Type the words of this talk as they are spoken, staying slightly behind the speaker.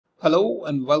Hello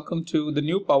and welcome to the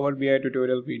new Power BI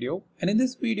tutorial video. And in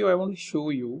this video, I want to show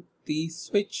you the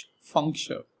switch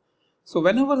function. So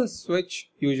whenever the switch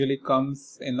usually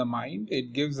comes in the mind,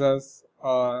 it gives us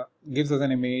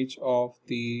an image of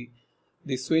the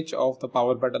switch of the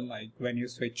power button. Like when you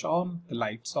switch on, the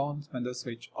light's on. When the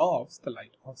switch off, the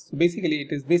light off. So basically,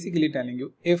 it is basically telling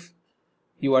you if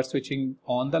you are switching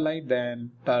on the light,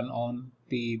 then turn on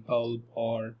the bulb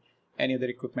or any other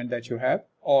equipment that you have,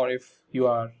 or if you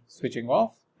are switching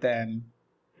off, then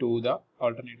do the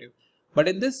alternative. But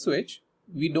in this switch,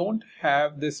 we don't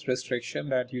have this restriction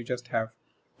that you just have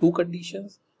two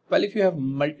conditions. Well, if you have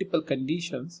multiple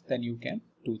conditions, then you can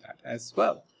do that as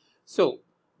well. So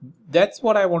that's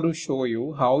what I want to show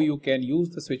you, how you can use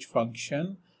the switch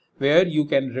function where you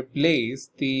can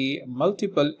replace the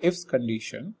multiple ifs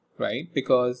condition, right?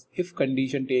 Because if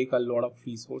condition take a lot of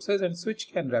resources and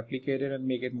switch can replicate it and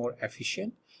make it more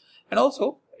efficient. And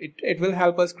also it will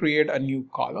help us create a new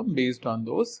column based on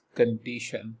those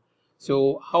conditions.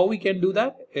 So how we can do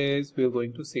that is we're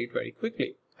going to say it very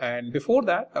quickly. And before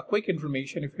that, a quick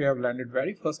information: if you have landed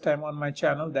very first time on my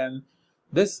channel, then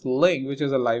this link, which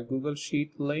is a live Google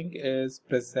Sheet link, is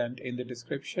present in the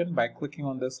description. By clicking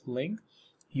on this link,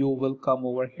 you will come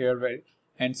over here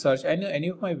and search any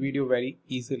of my video very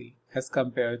easily as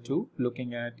compared to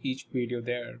looking at each video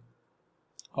there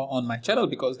on my channel,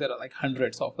 because there are like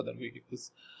hundreds of other videos.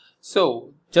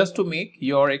 So just to make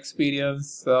your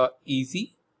experience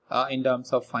easy in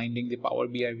terms of finding the Power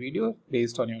BI video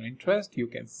based on your interest, you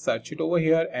can search it over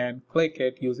here and click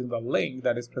it using the link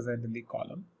that is present in the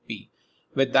column B.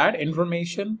 With that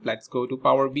information, let's go to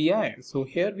Power BI. So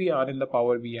here we are in the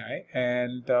Power BI,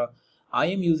 and I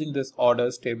am using this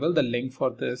orders table. The link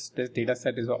for this data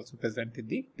set is also present in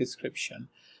the description.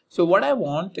 So what I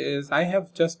want is, I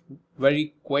have just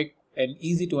very quick and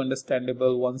easy to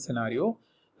understandable one scenario,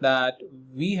 that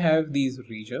we have these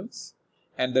regions,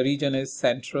 and the region is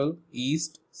central,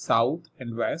 east, south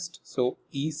and west. So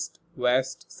east,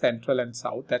 west, central and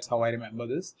south. That's how I remember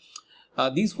this.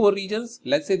 These four regions,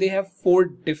 let's say they have four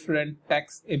different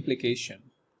tax implication,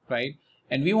 right?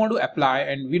 And we want to apply,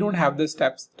 and we don't have this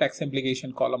tax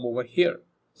implication column over here.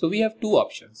 So we have two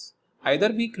options. Either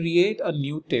we create a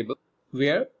new table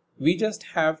where we just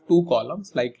have two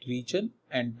columns like region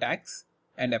and tax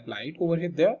and apply it over here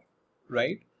there,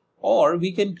 right? Or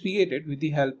we can create it with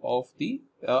the help of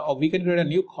or we can create a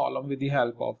new column with the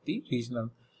help of the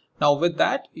regional. Now with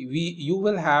that, you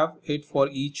will have it for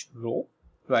each row,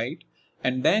 right?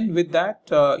 And then with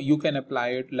that, you can apply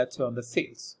it, let's say, on the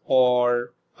sales,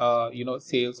 or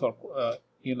sales, or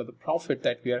the profit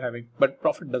that we are having. But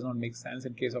profit does not make sense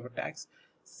in case of a tax.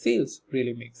 Sales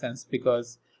really makes sense,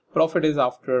 because profit is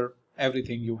after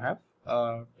everything you have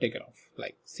taken off,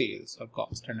 like sales or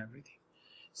cost and everything.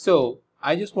 So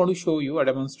I just want to show you or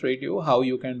demonstrate you how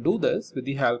you can do this with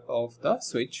the help of the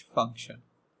switch function.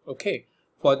 Okay,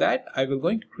 for that I will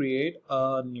going to create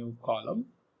a new column,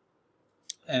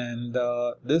 and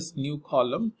this new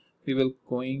column we will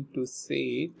going to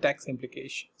say tax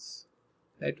implications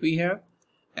that we have,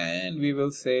 and we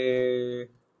will say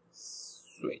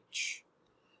switch.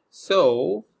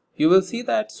 So you will see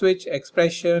that switch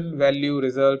expression, value,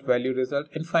 result,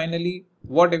 and finally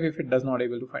what if it does not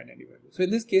able to find any value. So in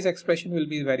this case, expression will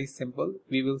be very simple.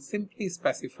 We will simply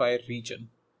specify region,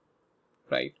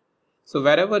 right? So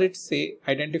wherever it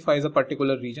identifies a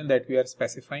particular region that we are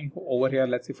specifying over here,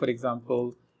 let's say for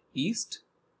example east.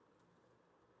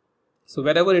 So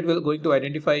wherever it will going to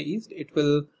identify east, it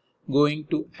will going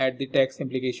to add the tax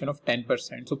implication of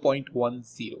 10%, so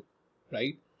 0.10,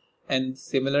 right? And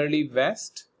similarly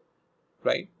west,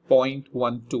 right,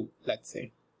 0.12, let's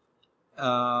say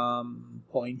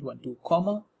 0.12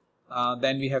 comma.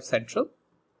 Then we have central,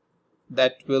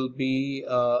 that will be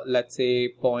let's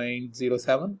say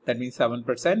 0.07, that means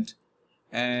 7%,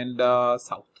 and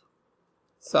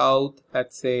south,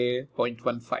 let's say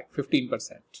 0.15,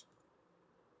 15%.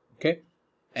 Okay,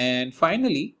 and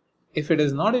finally, if it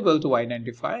is not able to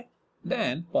identify,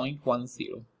 then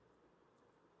 0.10.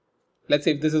 Let's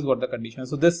say if this is what the condition is.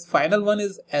 So this final one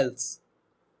is else.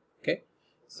 Okay,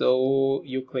 so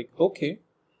you click OK,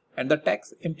 and the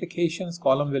tax implications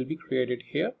column will be created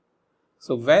here.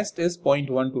 So west is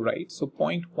 0.12, right? So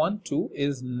 0.12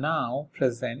 is now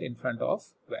present in front of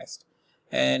west.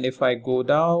 And if I go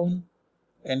down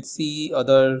and see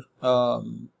other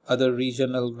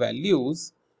regional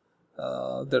values,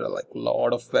 there are like a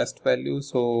lot of west values.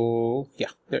 So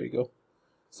yeah, there you go.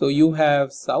 So you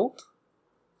have south.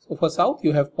 So for south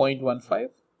you have 0.15,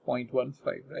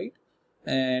 right?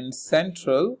 And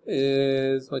central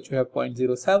is what you have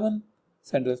 0.07,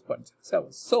 central is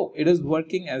 0.07. So it is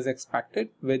working as expected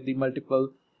with the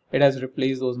multiple it has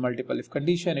replaced those multiple if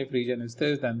condition. If region is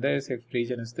this, then this. If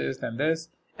region is this, then this.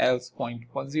 Else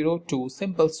 0.10 to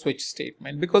simple switch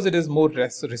statement, because it is more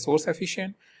resource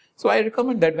efficient. So I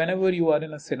recommend that whenever you are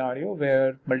in a scenario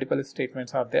where multiple if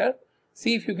statements are there,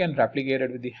 see if you can replicate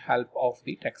it with the help of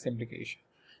the text implication.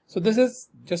 So this is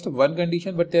just one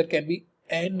condition, but there can be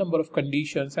n number of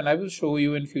conditions, and I will show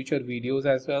you in future videos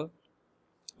as well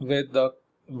with the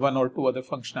one or two other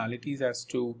functionalities as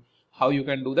to how you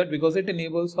can do that, because it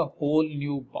enables a whole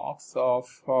new box of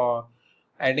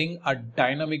adding a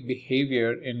dynamic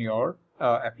behavior in your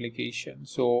application.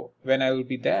 So when I will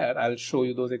be there, I'll show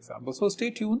you those examples. So stay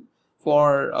tuned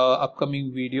for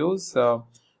upcoming videos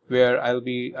where I'll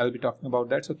be talking about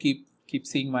that. So keep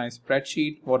seeing my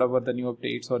spreadsheet, whatever the new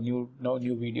updates or new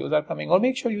videos are coming, or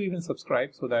make sure you even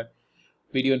subscribe so that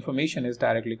video information is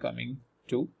directly coming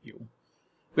to you.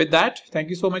 With that, thank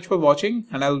you so much for watching,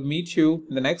 and I'll meet you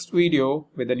in the next video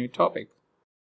with a new topic.